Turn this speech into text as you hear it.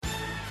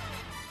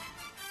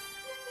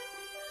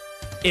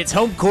It's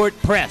Home Court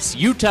Press,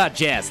 Utah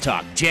Jazz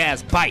Talk,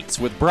 Jazz Bites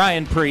with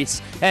Brian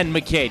Priest and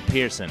McCade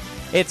Pearson.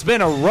 It's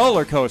been a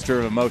roller coaster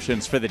of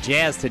emotions for the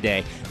Jazz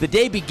today. The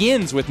day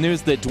begins with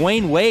news that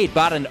Dwayne Wade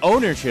bought an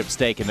ownership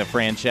stake in the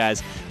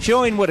franchise,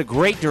 showing what a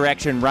great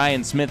direction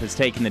Ryan Smith has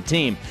taken the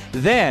team.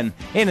 Then,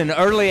 in an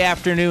early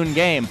afternoon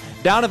game,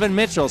 Donovan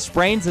Mitchell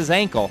sprains his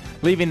ankle,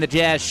 leaving the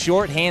Jazz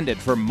short-handed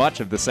for much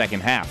of the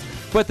second half.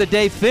 But the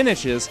day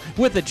finishes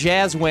with a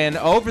Jazz win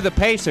over the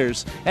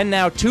Pacers and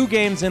now 2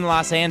 games in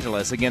Los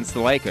Angeles against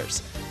the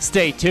Lakers.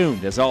 Stay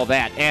tuned as all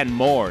that and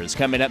more is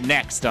coming up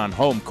next on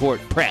Home Court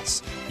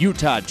Press,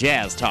 Utah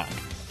Jazz Talk,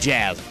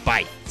 Jazz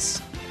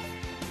Bites.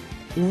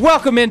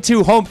 Welcome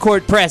into Home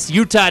Court Press,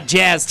 Utah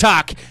Jazz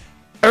Talk,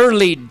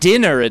 early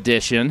dinner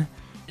edition.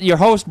 Your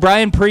host,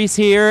 Brian Priest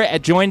here,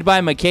 joined by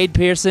McCade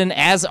Pearson,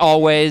 as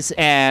always.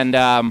 And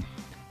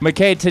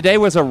McCade, today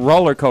was a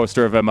roller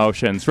coaster of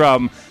emotions.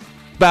 From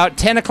about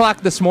 10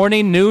 o'clock this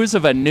morning, news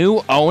of a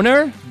new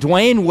owner,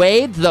 Dwayne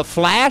Wade, the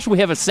Flash. We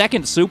have a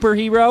second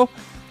superhero.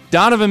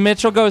 Donovan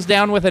Mitchell goes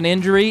down with an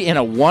injury in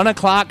a 1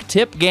 o'clock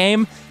tip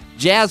game.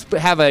 Jazz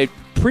have a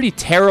pretty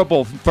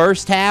terrible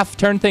first half,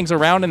 turn things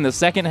around in the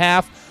second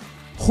half.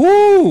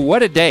 Whoo,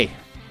 what a day.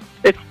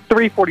 It's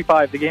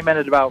 3:45. The game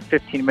ended about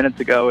 15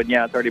 minutes ago, and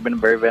yeah, it's already been a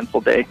very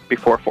eventful day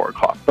before 4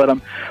 o'clock. But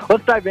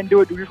let's dive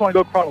into it. Do we just want to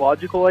go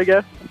chronological, I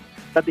guess?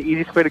 Is that the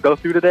easiest way to go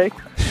through today?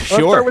 Sure.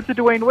 Let's start with the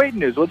Dwayne Wade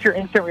news. What's your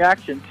instant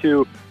reaction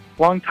to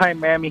longtime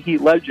Miami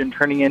Heat legend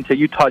turning into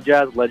Utah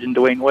Jazz legend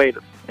Dwayne Wade?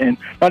 And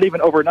not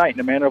even overnight, in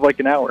a matter of like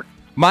an hour.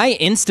 My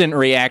instant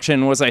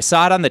reaction was I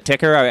saw it on the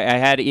ticker. I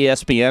had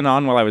ESPN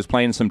on while I was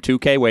playing some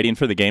 2K waiting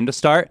for the game to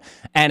start,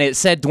 and it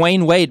said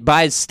Dwayne Wade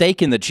buys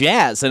stake in the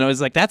Jazz. And I was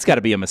like, that's got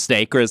to be a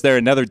mistake, or is there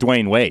another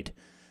Dwayne Wade?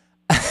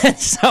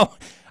 So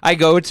I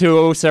go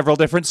to several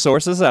different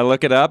sources. I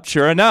look it up.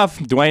 Sure enough,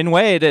 Dwayne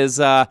Wade is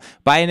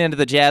buying into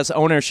the Jazz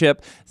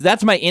ownership.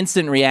 That's my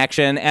instant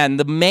reaction. And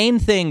the main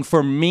thing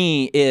for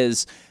me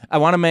is I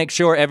want to make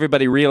sure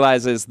everybody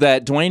realizes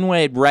that Dwayne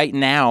Wade right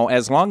now,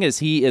 as long as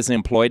he is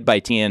employed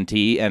by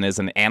TNT and is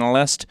an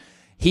analyst,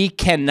 he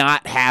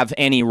cannot have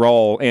any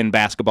role in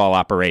basketball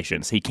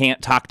operations. He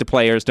can't talk to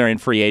players during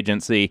free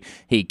agency.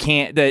 He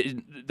can't.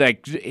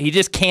 He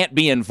just can't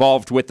be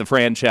involved with the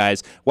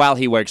franchise while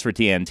he works for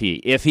TNT.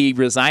 If he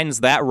resigns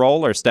that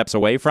role or steps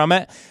away from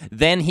it,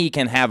 then he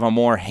can have a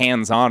more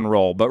hands-on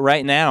role. But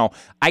right now,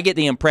 I get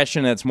the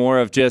impression it's more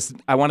of just,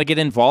 I want to get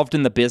involved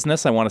in the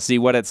business. I want to see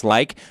what it's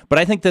like. But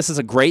I think this is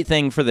a great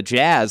thing for the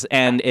Jazz,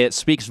 and it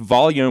speaks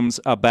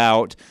volumes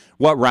about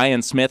what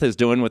Ryan Smith is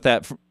doing with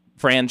that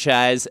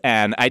franchise.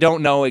 And I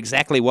don't know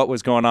exactly what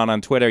was going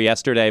on Twitter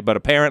yesterday, but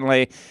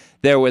apparently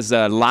there was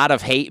a lot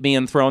of hate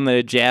being thrown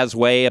the Jazz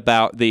way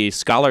about the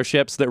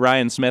scholarships that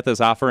Ryan Smith is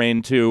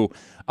offering to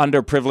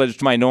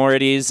underprivileged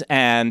minorities.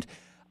 And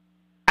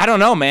I don't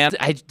know, man.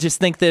 I just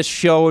think this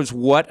shows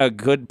what a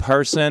good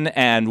person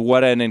and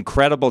what an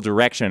incredible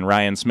direction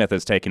Ryan Smith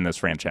is taking this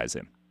franchise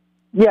in.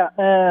 Yeah,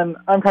 I'm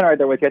kind of right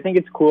there with you. I think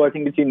it's cool. I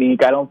think it's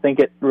unique. I don't think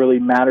it really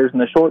matters in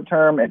the short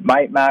term. It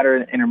might matter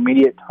in the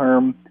intermediate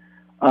term.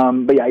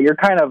 But yeah, your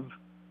kind of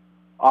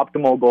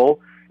optimal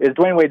goal is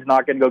Dwayne Wade's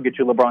not going to go get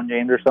you LeBron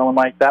James or someone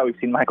like that. We've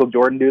seen Michael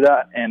Jordan do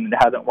that, and it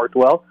hasn't worked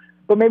well.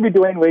 But maybe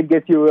Dwayne Wade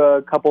gets you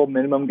a couple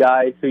minimum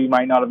guys who you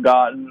might not have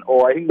gotten.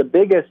 Or I think the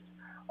biggest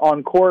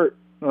on-court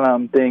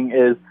thing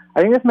is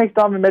I think this makes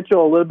Donovan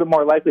Mitchell a little bit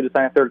more likely to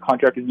sign a third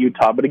contract in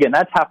Utah. But again,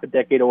 that's half a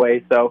decade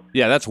away. So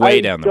yeah, that's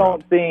way down the road. I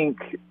don't think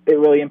it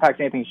really impacts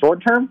anything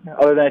short-term,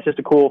 other than it's just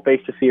a cool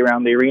face to see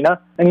around the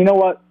arena. And you know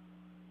what?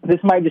 This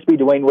might just be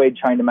Dwayne Wade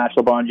trying to match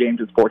LeBron James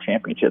with 4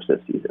 championships this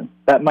season.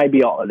 That might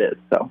be all it is.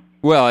 So,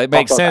 well, it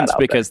makes sense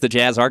because the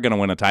Jazz are going to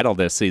win a title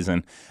this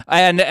season.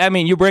 And, I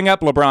mean, you bring up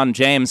LeBron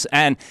James,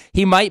 and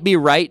he might be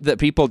right that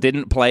people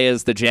didn't play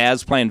as the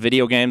Jazz playing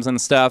video games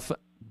and stuff,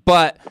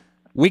 but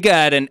we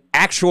got an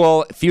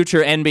actual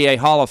future NBA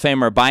Hall of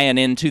Famer buying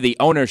into the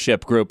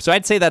ownership group. So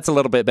I'd say that's a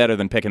little bit better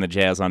than picking the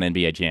Jazz on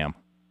NBA Jam.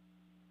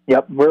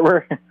 Yep,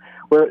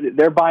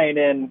 they're buying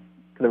in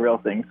the real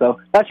thing. So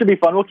that should be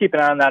fun. We'll keep an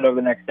eye on that over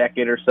the next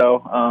decade or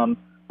so.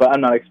 But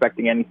I'm not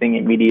expecting anything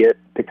immediate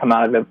to come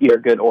out of it, either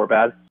good or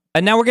bad.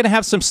 And now we're going to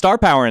have some star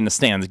power in the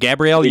stands.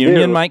 Gabrielle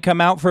Union might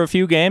come out for a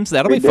few games.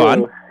 That'll be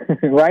fun.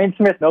 Ryan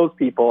Smith knows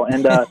people.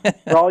 And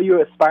for all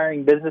you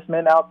aspiring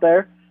businessmen out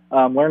there,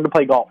 learn to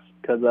play golf,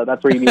 because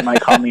that's where you meet Mike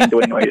Conley and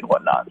Dwayne Wade and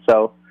whatnot.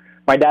 So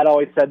my dad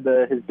always said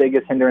his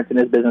biggest hindrance in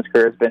his business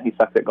career has been he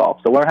sucks at golf.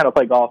 So learn how to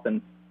play golf and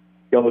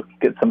you'll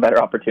get some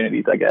better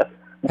opportunities, I guess.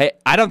 Hey,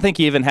 I don't think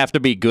you even have to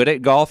be good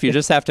at golf. You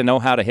just have to know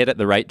how to hit it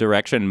the right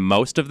direction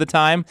most of the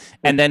time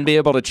and then be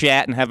able to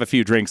chat and have a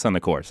few drinks on the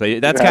course.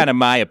 That's kind of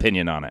my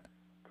opinion on it.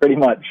 Pretty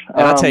much.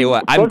 And I'll tell you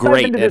what, I'm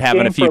great at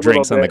having a few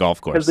drinks on the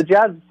golf course.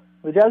 Because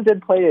the Jazz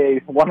did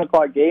play a 1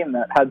 o'clock game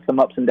that had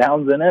some ups and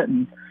downs in it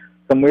and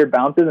some weird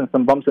bounces and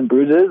some bumps and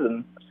bruises.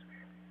 And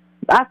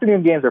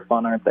afternoon games are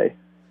fun, aren't they?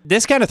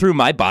 This kind of threw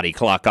my body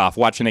clock off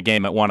watching a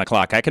game at 1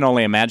 o'clock. I can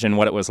only imagine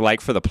what it was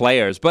like for the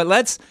players. But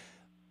let's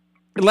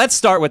Let's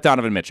start with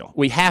Donovan Mitchell.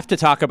 We have to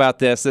talk about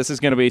this. This is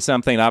going to be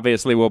something,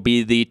 obviously, will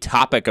be the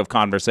topic of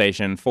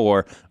conversation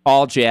for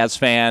all Jazz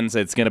fans.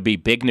 It's going to be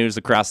big news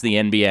across the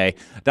NBA.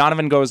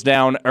 Donovan goes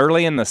down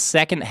early in the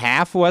second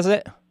half, was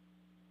it?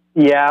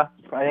 Yeah,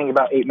 I think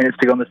about 8 minutes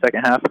to go in the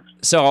second half.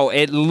 So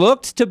it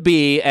looked to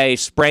be a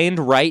sprained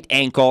right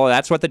ankle.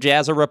 That's what the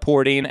Jazz are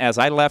reporting. As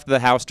I left the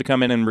house to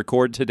come in and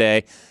record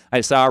today, I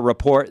saw a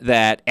report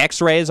that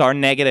X-rays are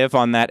negative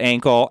on that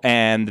ankle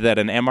and that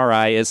an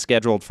MRI is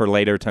scheduled for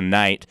later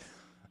tonight.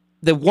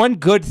 The one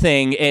good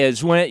thing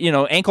is when,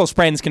 ankle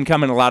sprains can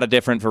come in a lot of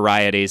different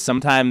varieties.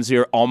 Sometimes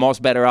you're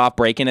almost better off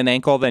breaking an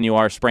ankle than you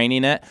are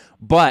spraining it.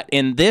 But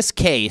in this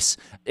case,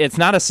 it's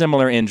not a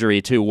similar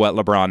injury to what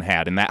LeBron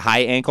had in that high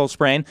ankle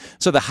sprain.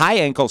 So the high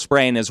ankle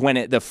sprain is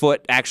when the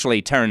foot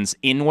actually turns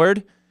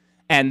inward.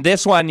 And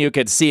this one, you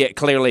could see it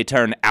clearly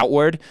turn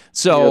outward.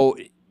 So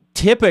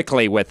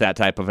typically with that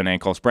type of an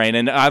ankle sprain,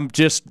 and I'm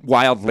just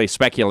wildly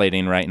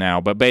speculating right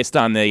now, but based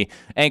on the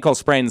ankle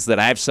sprains that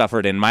I've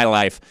suffered in my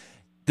life,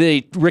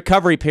 the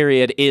recovery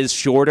period is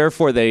shorter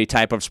for the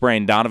type of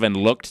sprain Donovan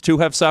looked to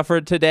have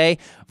suffered today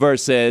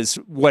versus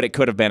what it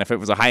could have been if it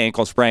was a high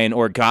ankle sprain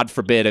or, God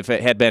forbid, if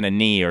it had been a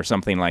knee or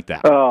something like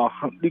that. Oh,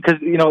 because,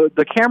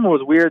 the camera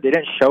was weird. They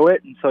didn't show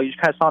it, and so you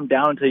just kind of saw him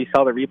down until you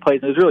saw the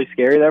replays. It was really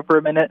scary there for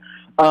a minute.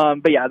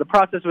 But, yeah, the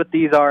process with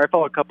these I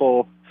follow a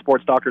couple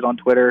sports doctors on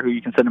Twitter who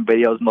you can send them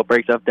videos, and they'll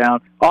break stuff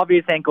down.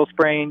 Obvious ankle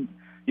sprain.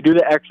 You do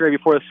the X-ray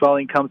before the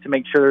swelling comes to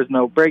make sure there's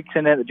no breaks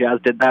in it. The Jazz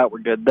did that. We're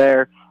good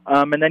there.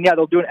 And then,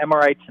 they'll do an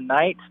MRI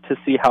tonight to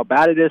see how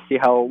bad it is, see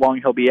how long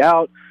he'll be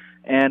out,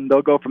 and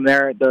they'll go from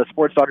there. The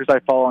sports doctors I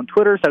follow on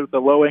Twitter said with the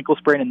low ankle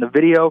sprain in the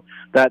video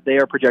that they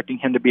are projecting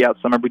him to be out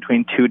somewhere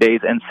between 2 days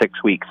and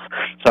 6 weeks.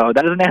 So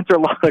that doesn't answer a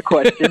lot of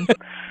questions.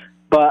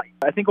 But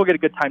I think we'll get a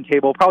good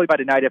timetable, probably by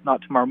tonight, if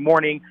not tomorrow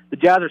morning. The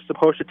Jazz are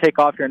supposed to take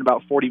off here in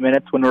about 40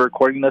 minutes when we're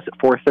recording this at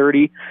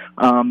 4:30.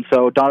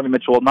 So Donovan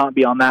Mitchell will not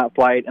be on that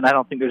flight, and I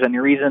don't think there's any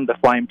reason to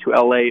fly him to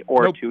L.A.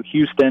 or to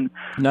Houston.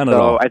 None at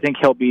all. So I think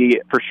he'll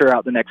be for sure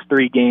out the next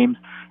 3 games,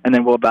 and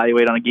then we'll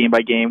evaluate on a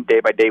game-by-game,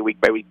 day-by-day,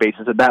 week-by-week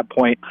basis at that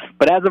point.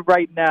 But as of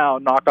right now,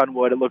 knock on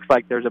wood, it looks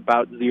like there's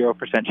about 0%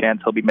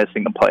 chance he'll be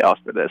missing the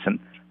playoffs for this, and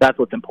that's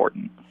what's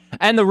important.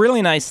 And the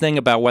really nice thing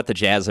about what the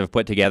Jazz have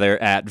put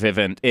together at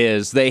Vivint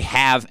is they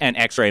have an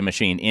X-ray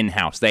machine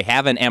in-house. They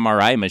have an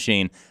MRI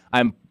machine.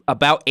 I'm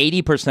about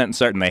 80%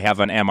 certain they have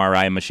an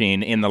MRI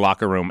machine in the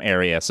locker room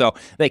area. So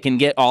they can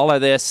get all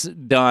of this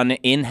done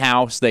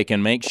in-house. They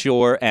can make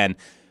sure and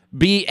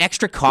be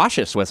extra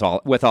cautious with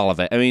all of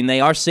it. I mean,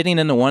 they are sitting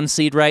in the 1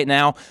 seed right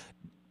now.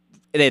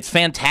 It's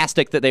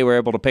fantastic that they were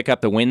able to pick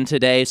up the win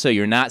today, so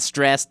you're not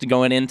stressed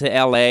going into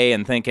L.A.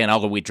 and thinking,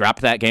 oh, we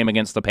dropped that game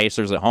against the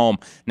Pacers at home.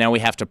 Now we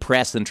have to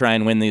press and try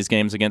and win these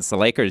games against the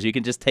Lakers. You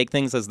can just take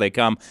things as they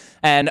come.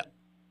 And,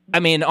 I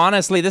mean,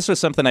 honestly, this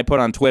was something I put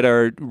on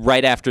Twitter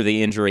right after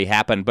the injury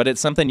happened, but it's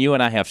something you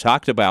and I have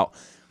talked about.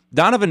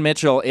 Donovan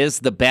Mitchell is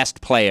the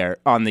best player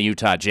on the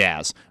Utah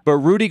Jazz, but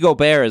Rudy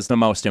Gobert is the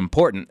most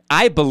important.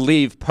 I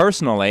believe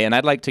personally, and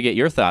I'd like to get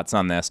your thoughts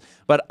on this,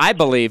 but I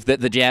believe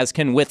that the Jazz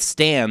can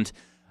withstand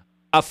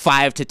a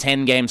 5 to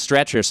 10 game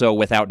stretch or so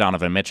without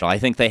Donovan Mitchell. I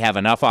think they have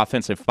enough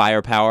offensive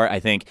firepower. I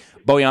think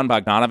Bojan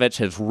Bogdanovic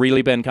has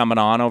really been coming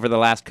on over the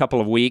last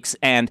couple of weeks,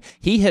 and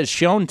he has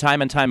shown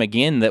time and time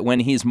again that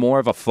when he's more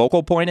of a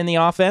focal point in the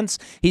offense,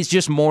 he's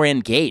just more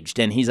engaged,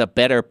 and he's a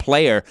better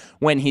player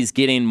when he's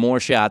getting more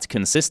shots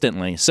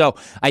consistently. So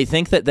I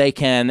think that they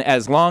can,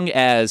 as long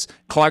as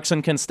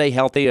Clarkson can stay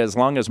healthy, as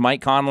long as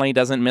Mike Conley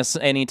doesn't miss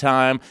any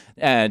time,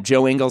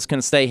 Joe Ingles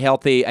can stay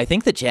healthy, I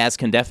think the Jazz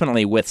can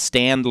definitely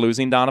withstand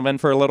losing Donovan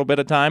for a little bit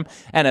of time,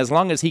 and as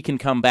long as he can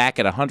come back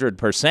at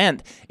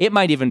 100%, it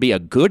might even be a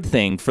good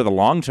thing for the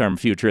long-term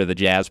future of the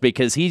Jazz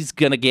because he's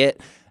going to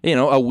get,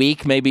 a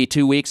week, maybe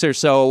 2 weeks or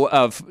so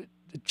of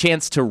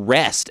chance to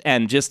rest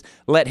and just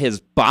let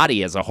his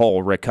body as a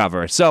whole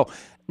recover. So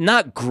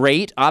not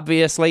great,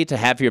 obviously, to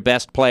have your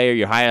best player,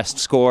 your highest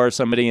scorer,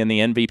 somebody in the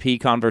MVP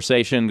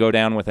conversation go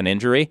down with an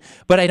injury,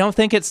 but I don't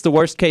think it's the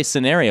worst-case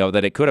scenario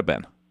that it could have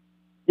been.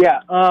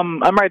 Yeah,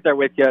 I'm right there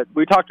with you.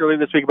 We talked earlier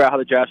this week about how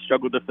the Jazz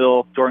struggled to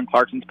fill Jordan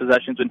Clarkson's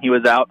possessions when he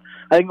was out.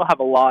 I think they'll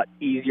have a lot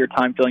easier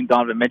time filling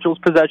Donovan Mitchell's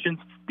possessions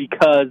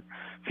because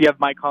if you have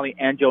Mike Conley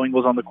and Joe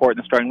Ingles on the court in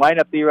the starting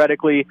lineup,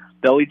 theoretically,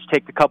 they'll each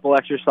take a couple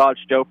extra shots.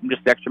 Joe from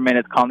just extra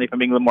minutes, Conley from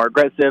being a little more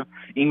aggressive.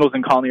 Ingles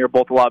and Conley are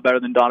both a lot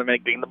better than Donovan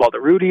getting the ball to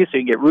Rudy, so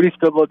you can get Rudy's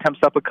field goal attempts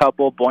up a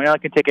couple. Bojan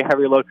can take a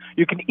heavier load.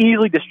 You can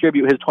easily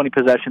distribute his 20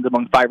 possessions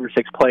among 5 or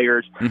 6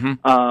 players.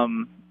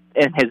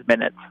 In his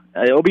minutes.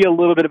 It'll be a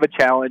little bit of a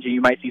challenge, and you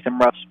might see some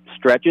rough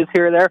stretches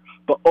here or there,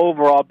 but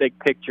overall, big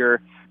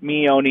picture,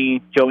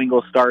 Mione, Joe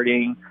Ingles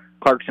starting,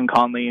 Clarkson,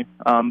 Conley,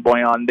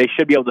 Bojan, they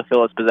should be able to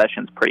fill his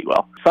possessions pretty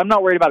well. So I'm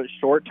not worried about it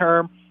short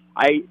term.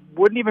 I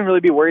wouldn't even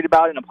really be worried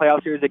about it in a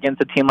playoff series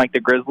against a team like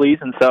the Grizzlies.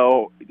 And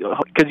so,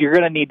 because you're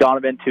going to need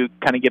Donovan to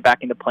kind of get back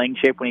into playing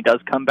shape when he does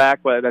come back,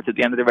 whether that's at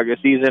the end of the regular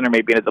season or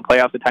maybe at the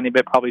playoffs a tiny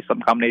bit, probably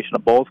some combination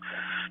of both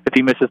if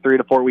he misses 3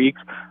 to 4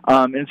 weeks.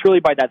 And it's really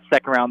by that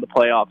second round of the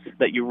playoffs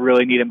that you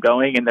really need him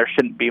going, and there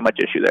shouldn't be much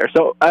issue there.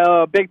 So,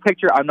 big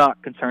picture, I'm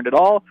not concerned at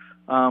all.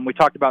 We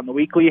talked about in the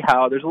weekly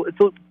how it's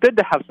good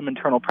to have some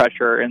internal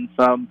pressure and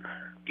some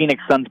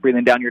Phoenix Suns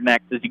breathing down your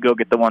neck as you go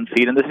get the 1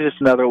 seed, and this is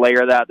just another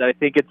layer of that I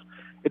think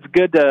it's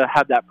good to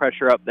have that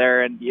pressure up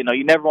there. And you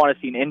never want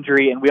to see an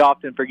injury, and we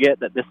often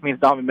forget that this means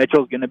Donovan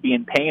Mitchell is going to be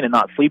in pain and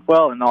not sleep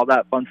well and all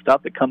that fun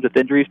stuff that comes with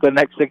injuries for the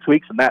next 6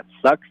 weeks, and that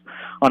sucks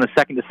on a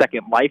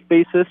second-to-second life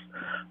basis.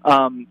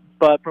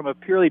 But from a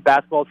purely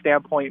basketball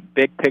standpoint,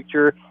 big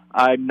picture,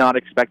 I'm not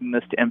expecting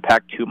this to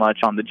impact too much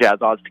on the Jazz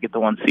odds to get the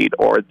 1 seed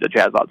or the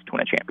Jazz odds to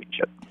win a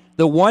championship.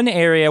 The one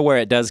area where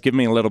it does give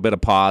me a little bit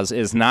of pause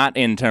is not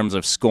in terms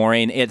of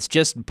scoring, it's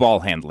just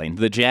ball handling.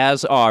 The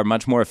Jazz are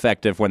much more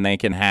effective when they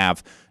can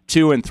have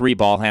 2 and 3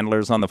 ball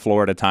handlers on the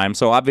floor at a time.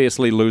 So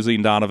obviously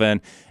losing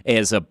Donovan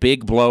is a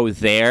big blow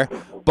there.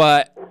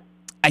 But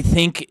I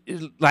think,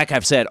 like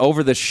I've said,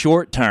 over the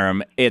short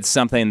term, it's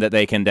something that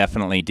they can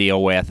definitely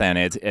deal with, and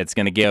it's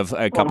going to give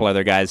a couple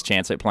other guys a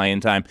chance at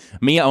playing time.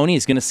 Mia Oni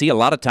is going to see a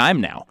lot of time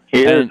now.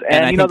 He is,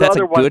 and I think that's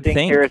a good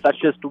thing. Here is that's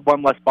just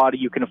one less body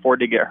you can afford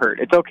to get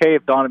hurt. It's okay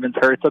if Donovan's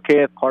hurt. It's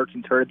okay if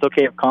Clarkson's hurt. It's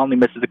okay if Conley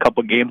misses a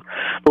couple games.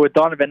 But with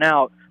Donovan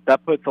out,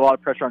 that puts a lot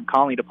of pressure on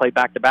Conley to play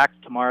back-to-backs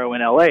tomorrow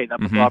in L.A. That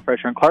puts a lot of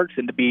pressure on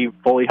Clarkson to be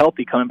fully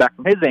healthy coming back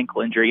from his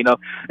ankle injury.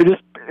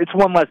 It's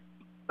one less,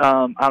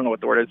 I don't know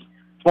what the word is.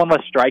 It's one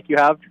less strike you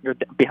have. You're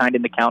behind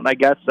in the count, I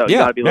guess, so you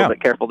got to be a little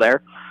bit careful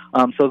there.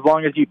 So as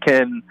long as you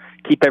can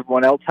keep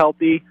everyone else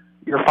healthy,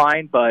 you're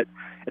fine. But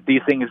if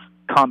these things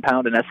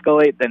compound and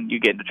escalate, then you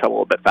get into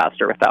trouble a bit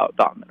faster without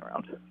Donovan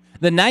around.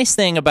 The nice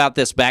thing about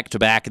this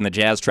back-to-back and the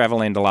Jazz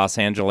traveling to Los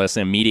Angeles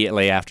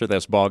immediately after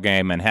this ball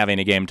game and having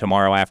a game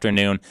tomorrow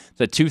afternoon,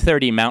 the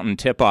 2:30 Mountain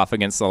tip-off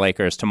against the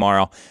Lakers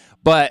tomorrow.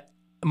 But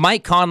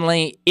Mike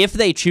Conley, if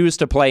they choose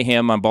to play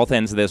him on both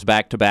ends of this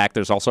back-to-back,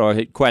 there's also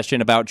a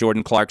question about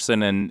Jordan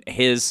Clarkson and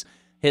his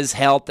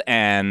health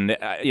and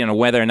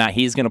whether or not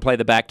he's going to play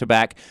the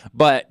back-to-back.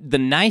 But the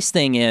nice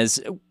thing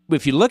is,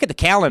 if you look at the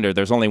calendar,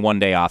 there's only 1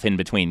 day off in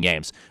between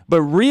games.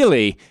 But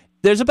really,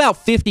 there's about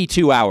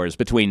 52 hours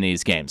between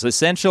these games.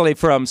 Essentially,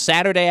 from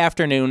Saturday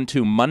afternoon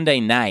to Monday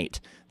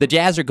night, the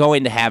Jazz are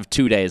going to have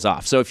 2 days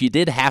off. So if you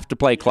did have to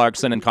play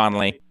Clarkson and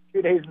Conley,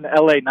 2 days in the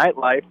L.A.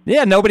 nightlife.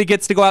 Yeah, nobody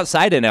gets to go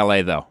outside in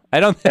L.A., though.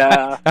 I'm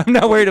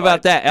not worried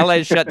about that.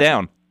 L.A.'s shut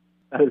down.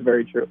 That is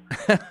very true.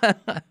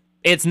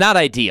 It's not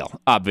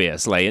ideal,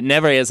 obviously. It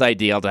never is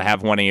ideal to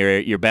have one of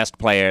your best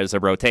players,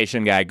 a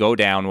rotation guy, go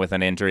down with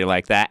an injury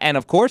like that. And,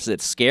 of course,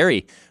 it's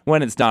scary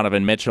when it's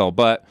Donovan Mitchell.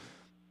 But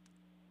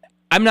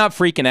I'm not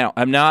freaking out.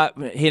 I'm not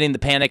hitting the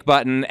panic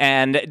button.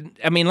 And,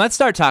 let's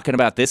start talking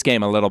about this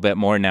game a little bit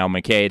more now,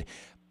 McCade.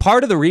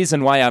 Part of the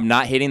reason why I'm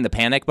not hitting the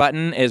panic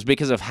button is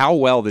because of how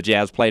well the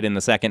Jazz played in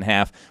the second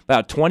half,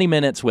 about 20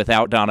 minutes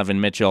without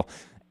Donovan Mitchell,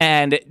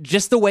 and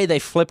just the way they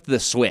flipped the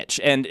switch.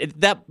 And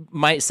that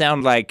might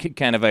sound like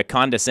kind of a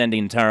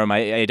condescending term.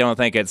 I don't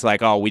think it's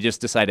like, oh, we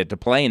just decided to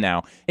play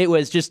now. It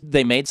was just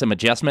they made some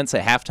adjustments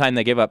at halftime.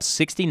 They gave up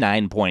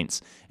 69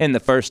 points in the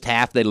first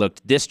half. They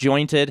looked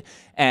disjointed,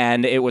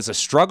 and it was a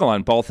struggle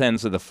on both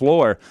ends of the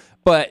floor.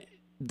 But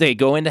they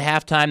go into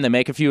halftime, they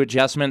make a few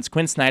adjustments.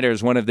 Quinn Snyder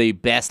is one of the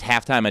best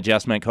halftime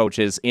adjustment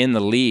coaches in the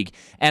league,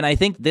 and I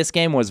think this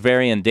game was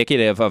very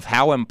indicative of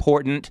how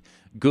important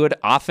good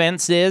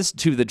offense is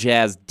to the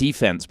Jazz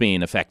defense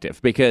being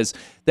effective, because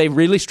they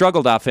really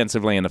struggled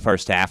offensively in the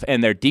first half,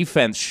 and their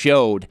defense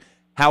showed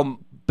how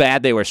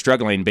bad they were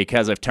struggling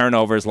because of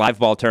turnovers, live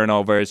ball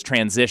turnovers,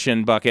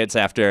 transition buckets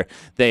after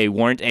they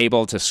weren't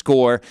able to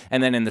score.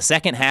 And then in the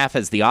second half,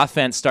 as the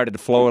offense started to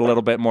flow a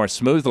little bit more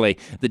smoothly,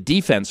 the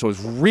defense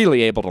was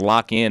really able to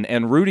lock in.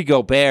 And Rudy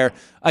Gobert,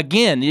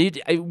 again,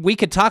 we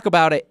could talk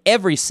about it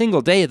every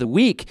single day of the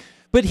week,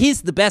 but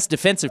he's the best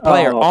defensive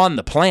player on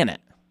the planet.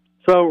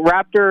 So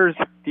Raptors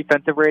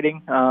defensive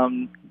rating,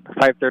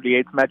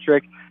 538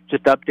 metric,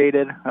 just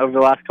updated over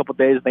the last couple of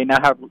days. They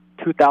now have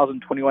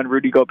 2021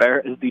 Rudy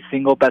Gobert as the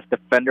single best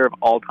defender of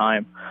all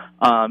time.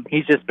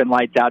 He's just been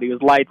lights out. He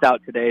was lights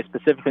out today,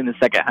 specifically in the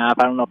second half.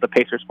 I don't know if the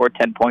Pacers scored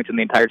 10 points in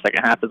the entire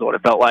second half is what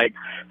it felt like,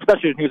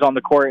 especially when he was on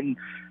the court. And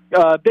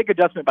big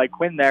adjustment by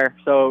Quinn there.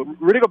 So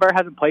Rudy Gobert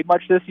hasn't played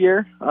much this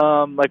year,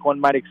 like one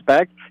might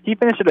expect. He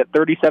finished it at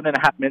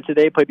 37.5 minutes a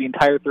day, played the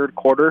entire third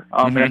quarter,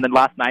 and then the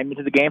last 9 minutes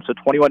of the game, so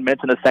 21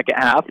 minutes in the second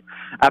half.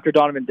 After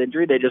Donovan's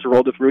injury, they just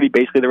rolled with Rudy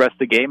basically the rest of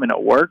the game, and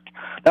it worked.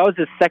 That was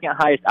his second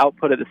highest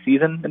output of the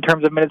season in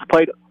terms of minutes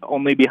played,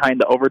 only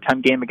behind the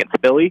overtime game against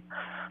Philly.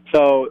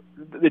 So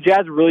the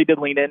Jazz really did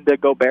lean into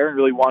Gobert and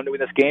really wanted to win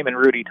this game, and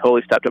Rudy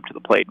totally stepped up to the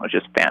plate and was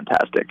just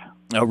fantastic.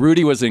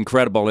 Rudy was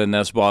incredible in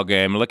this ball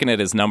game. Looking at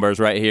his numbers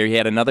right here, he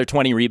had another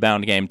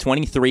 20-rebound game,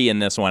 23 in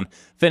this one.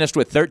 Finished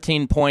with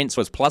 13 points,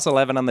 was plus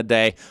 11 on the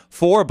day,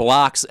 4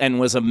 blocks,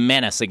 and was a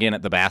menace again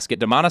at the basket.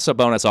 Domantas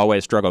Sabonis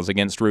always struggles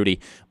against Rudy,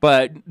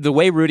 but the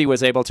way Rudy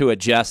was able to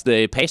adjust,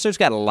 the Pacers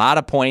got a lot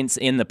of points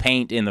in the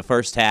paint in the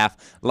first half,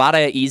 a lot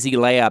of easy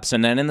layups,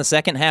 and then in the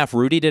second half,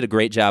 Rudy did a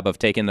great job of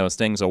taking those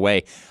things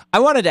away. I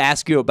wanted to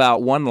ask you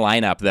about one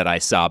lineup that I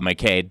saw,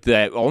 McCade,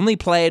 that only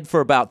played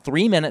for about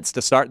 3 minutes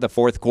to start the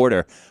fourth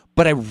quarter.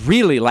 But I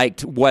really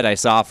liked what I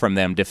saw from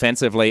them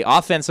defensively.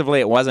 Offensively,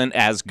 it wasn't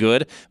as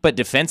good, but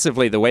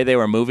defensively, the way they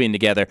were moving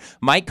together.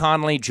 Mike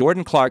Conley,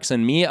 Jordan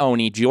Clarkson, Mia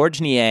Oni,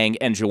 Georges Niang,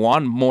 and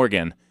Juwan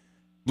Morgan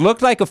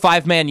looked like a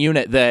 5-man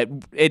unit that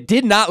it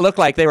did not look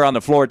like they were on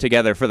the floor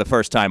together for the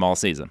first time all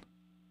season.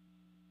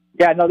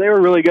 Yeah, no, they were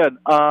really good.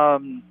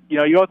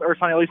 You go with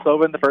Ersan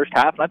Ilyasova in the first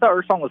half, and I thought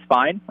Ersan was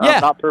fine.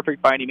 Not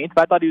perfect by any means,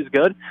 but I thought he was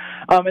good.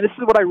 And this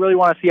is what I really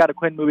want to see out of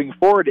Quinn moving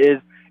forward is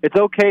it's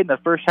okay in the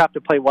first half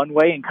to play one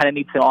way and kind of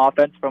need some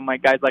offense from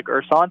guys like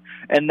Ersan.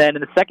 And then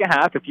in the second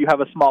half, if you have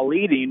a small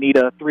lead and you need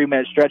a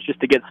 3-minute stretch just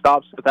to get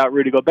stops without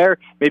Rudy Gobert,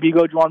 maybe you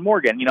go Juwan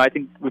Morgan. I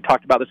think we've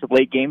talked about this with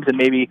late games, and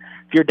maybe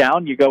if you're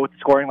down, you go with the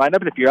scoring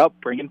lineup, and if you're up,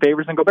 bring in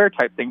Favors and Gobert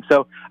type thing.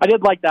 So I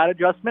did like that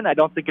adjustment. I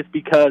don't think it's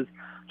because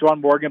Juwan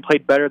Morgan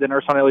played better than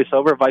Ersan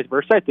Ilyasova or vice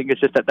versa. I think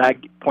it's just at that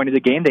point of the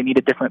game they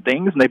needed different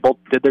things, and they both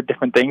did their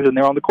different things when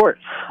they were on the court.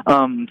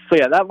 So,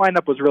 yeah, that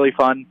lineup was really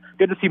fun.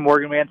 Good to see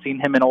Morgan. We hadn't seen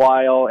him in a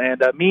while.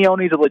 And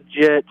Mioni's a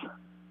legit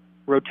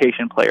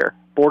rotation player,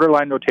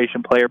 borderline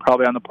rotation player,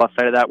 probably on the plus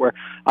side of that, where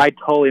I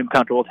totally am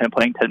comfortable with him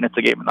playing 10 minutes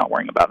a game and not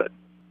worrying about it.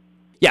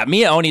 Yeah,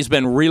 Mia Oni's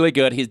been really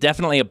good. He's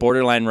definitely a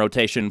borderline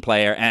rotation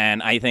player,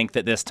 and I think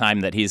that this time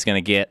that he's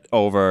going to get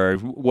over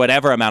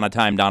whatever amount of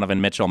time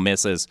Donovan Mitchell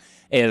misses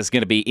is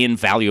going to be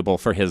invaluable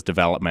for his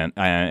development.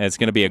 It's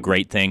going to be a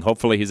great thing.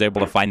 Hopefully he's able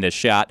to find his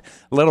shot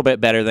a little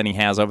bit better than he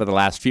has over the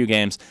last few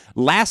games.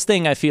 Last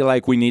thing I feel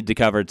like we need to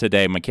cover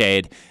today,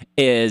 McCade,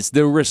 is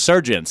the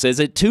resurgence. Is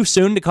it too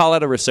soon to call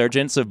it a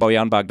resurgence of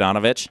Bojan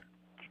Bogdanovic?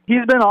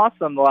 He's been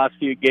awesome the last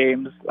few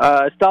games.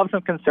 Still have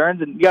some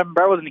concerns, and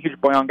Barr wasn't a huge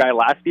Bojan guy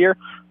last year,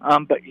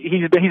 but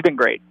he's been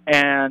great,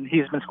 and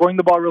he's been scoring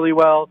the ball really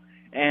well.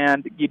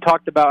 And you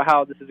talked about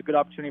how this is a good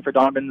opportunity for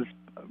Donovan's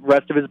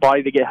rest of his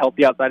body to get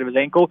healthy outside of his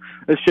ankle.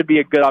 This should be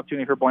a good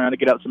opportunity for Bojan to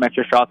get out some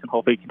extra shots and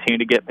hopefully continue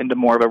to get into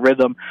more of a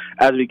rhythm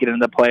as we get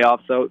into the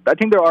playoffs. So I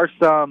think there are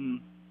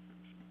some,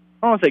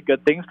 I don't want to say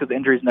good things because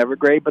injury is never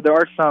great, but there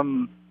are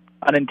some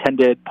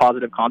unintended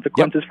positive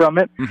consequences from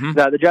it. Mm-hmm.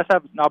 The Jets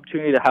have an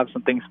opportunity to have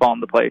some things fall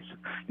into place.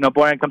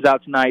 Bojan comes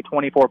out tonight,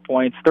 24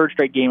 points, third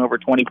straight game over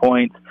 20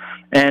 points,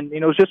 and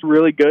it's just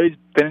really good. He's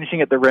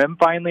finishing at the rim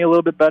finally a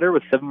little bit better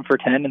with 7 for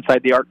 10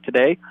 inside the arc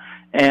today,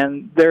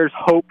 and there's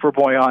hope for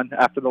Bojan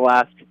after the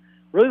last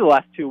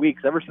 2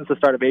 weeks. Ever since the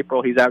start of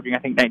April, he's averaging I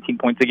think 19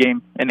 points a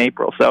game in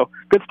April. So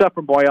good stuff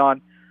from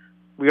Bojan.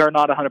 We are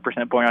not 100%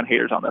 Bojan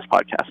haters on this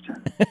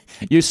podcast.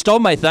 You stole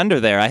my thunder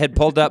there. I had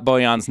pulled up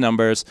Bojan's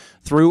numbers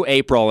through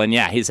April, and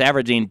yeah, he's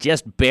averaging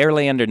just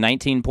barely under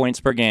 19 points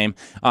per game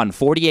on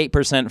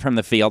 48% from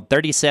the field,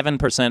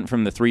 37%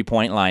 from the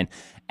three-point line.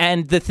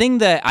 And the thing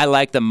that I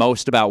like the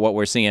most about what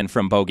we're seeing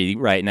from Bogey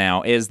right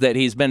now is that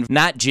he's been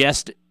not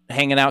just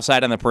hanging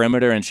outside on the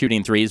perimeter and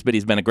shooting threes, but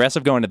he's been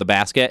aggressive going to the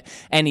basket,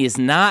 and he's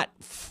not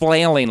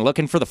flailing,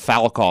 looking for the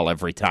foul call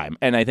every time.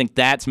 And I think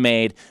that's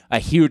made a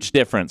huge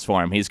difference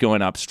for him. He's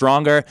going up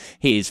stronger.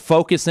 He's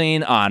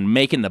focusing on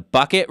making the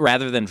bucket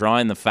rather than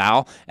drawing the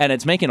foul, and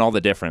it's making all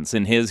the difference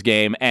in his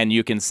game, and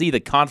you can see the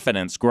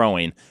confidence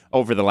growing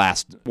over the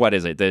last, the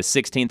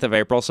 16th of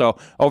April. So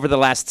over the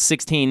last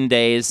 16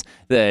 days,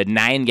 the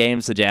 9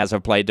 games the Jazz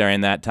have played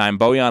during that time,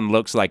 Bojan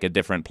looks like a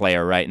different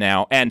player right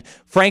now. And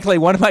frankly,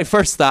 one of my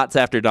first thoughts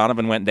after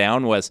Donovan went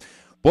down was,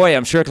 boy,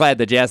 I'm sure glad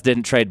the Jazz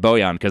didn't trade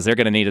Bojan because they're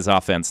going to need his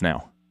offense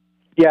now.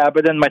 Yeah,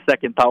 but then my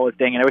second thought was,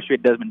 dang it, I wish we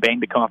had Desmond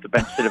Bane to come off the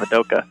bench instead of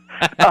Udoka.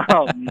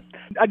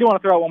 I do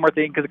want to throw out one more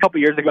thing because a couple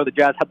years ago, the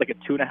Jazz had like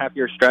a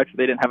 2.5-year stretch where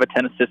they didn't have a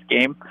 10-assist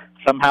game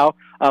somehow.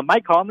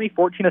 Mike Conley,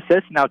 14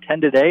 assists, now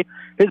 10 today.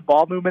 His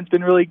ball movement's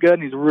been really good,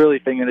 and he's really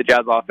fitting the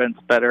Jazz offense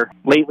better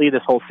lately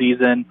this whole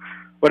season.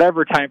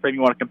 Whatever time frame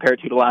you want to compare it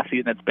to last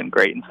season, it's been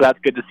great. And so that's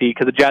good to see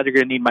because the Jazz are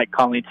going to need Mike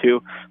Conley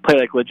to play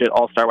like legit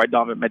all-star while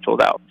Donovan Mitchell's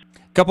out.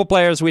 Couple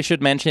players we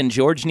should mention.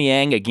 Georges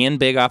Niang, again,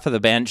 big off of the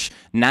bench.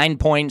 9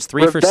 points,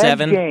 3 for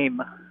 7.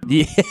 Game.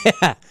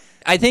 Yeah.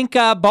 I think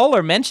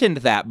Bowler mentioned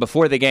that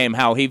before the game,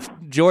 how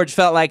George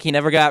felt like he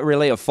never got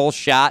really a full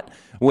shot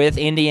with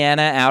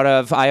Indiana out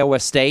of Iowa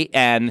State,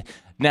 and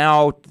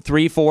now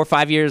 3, 4,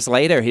 5 years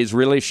later, he's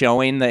really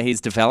showing that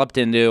he's developed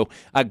into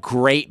a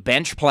great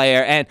bench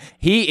player, and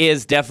he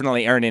is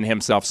definitely earning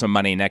himself some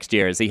money next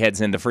year as he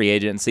heads into free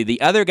agency.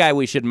 The other guy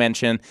we should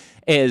mention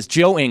is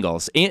Joe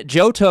Ingles.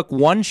 Joe took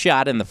one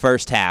shot in the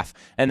first half,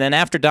 and then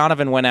after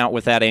Donovan went out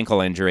with that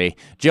ankle injury,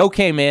 Joe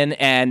came in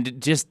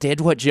and just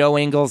did what Joe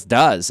Ingles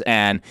does,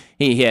 and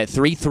he hit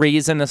 3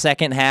 threes in the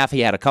second half. He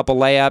had a couple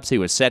layups. He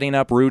was setting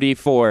up Rudy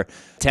for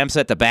attempts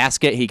at the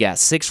basket. He got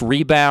 6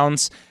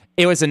 rebounds.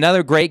 It was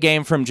another great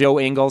game from Joe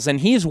Ingles, and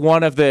he's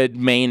one of the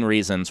main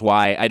reasons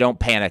why I don't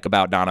panic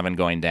about Donovan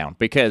going down,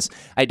 because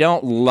I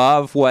don't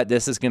love what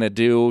this is going to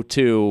do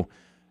to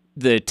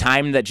the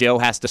time that Joe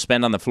has to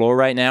spend on the floor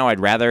right now. I'd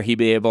rather he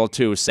be able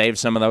to save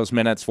some of those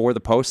minutes for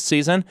the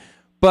postseason,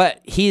 but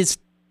he's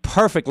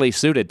perfectly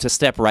suited to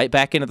step right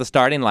back into the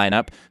starting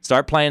lineup,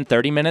 start playing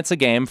 30 minutes a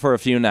game for a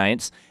few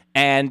nights,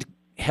 and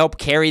help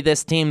carry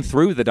this team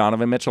through the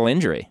Donovan Mitchell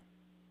injury.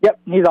 Yep,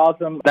 he's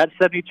awesome. That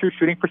 72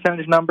 shooting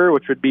percentage number,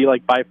 which would be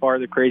like by far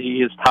the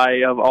craziest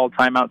high of all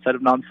time outside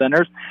of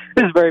non-centers,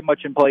 is very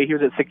much in play. He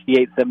was at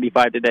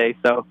 68-75 today,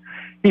 so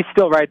he's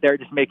still right there,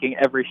 just making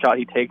every shot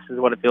he takes is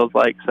what it feels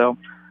like. So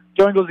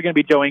Joe Ingles is going to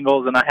be Joe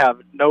Ingles, and I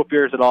have no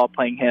fears at all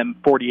playing him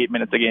 48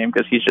 minutes a game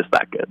because he's just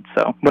that good.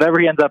 So whatever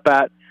he ends up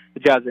at, the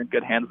Jazz are in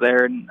good hands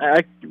there. And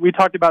we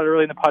talked about it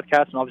early in the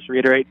podcast, and I'll just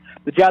reiterate,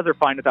 the Jazz are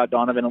fine without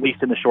Donovan, at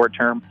least in the short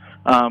term.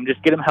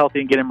 Just get him healthy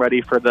and get him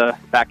ready for the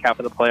back half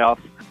of the playoffs.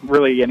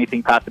 Really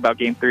anything past about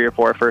game 3 or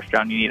 4 first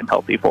round, you need him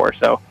healthy for.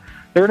 So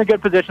they're in a good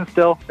position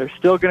still. They're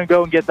still going to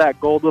go and get that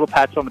gold little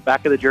patch on the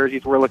back of the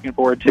jerseys we're looking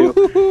forward to.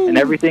 Woo-hoo-hoo. And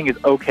everything is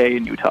okay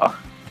in Utah.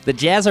 The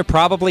Jazz are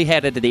probably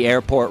headed to the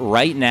airport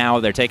right now.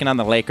 They're taking on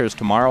the Lakers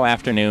tomorrow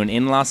afternoon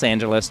in Los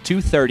Angeles,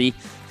 2:30.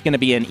 It's going to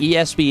be an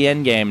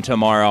ESPN game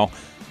tomorrow.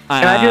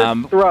 Can I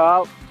just throw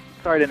out,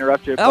 sorry to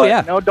interrupt you, but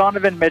yeah. No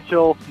Donovan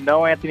Mitchell,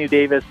 no Anthony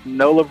Davis,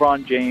 no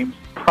LeBron James.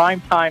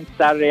 Primetime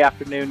Saturday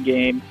afternoon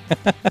game.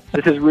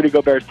 This is Rudy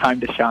Gobert's time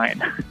to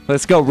shine.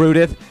 Let's go,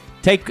 Rudith.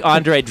 Take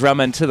Andre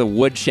Drummond to the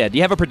woodshed. Do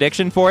you have a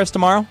prediction for us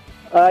tomorrow?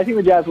 I think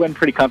the Jazz win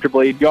pretty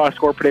comfortably. Do you want a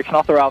score prediction?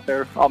 I'll throw out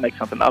there. I'll make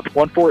something up.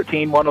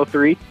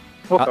 114-103.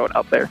 We'll throw it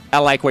out there. I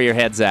like where your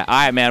head's at. All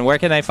right, man. Where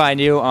can I find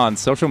you on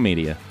social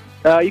media?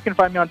 You can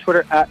find me on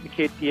Twitter at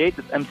McCadeph.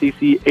 It's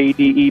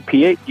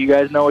MCCADEPH. You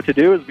guys know what to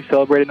do as we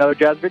celebrate another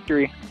Jazz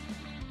victory.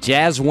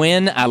 Jazz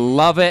win. I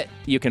love it.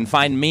 You can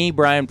find me,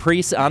 Brian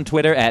Priest, on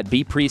Twitter at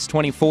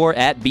bpriest24,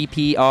 at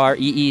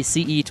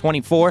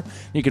BPREECE24.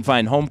 You can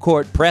find Home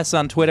Court Press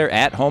on Twitter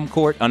at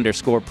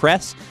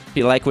homecourt_press. If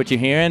you like what you're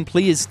hearing,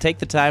 please take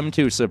the time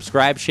to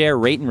subscribe, share,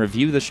 rate, and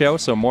review the show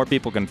so more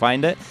people can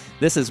find it.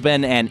 This has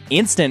been an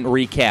instant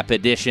recap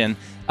edition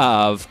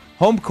of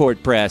Home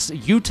Court Press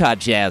Utah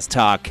Jazz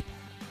Talk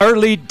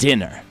Early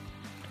Dinner.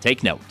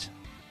 Take note.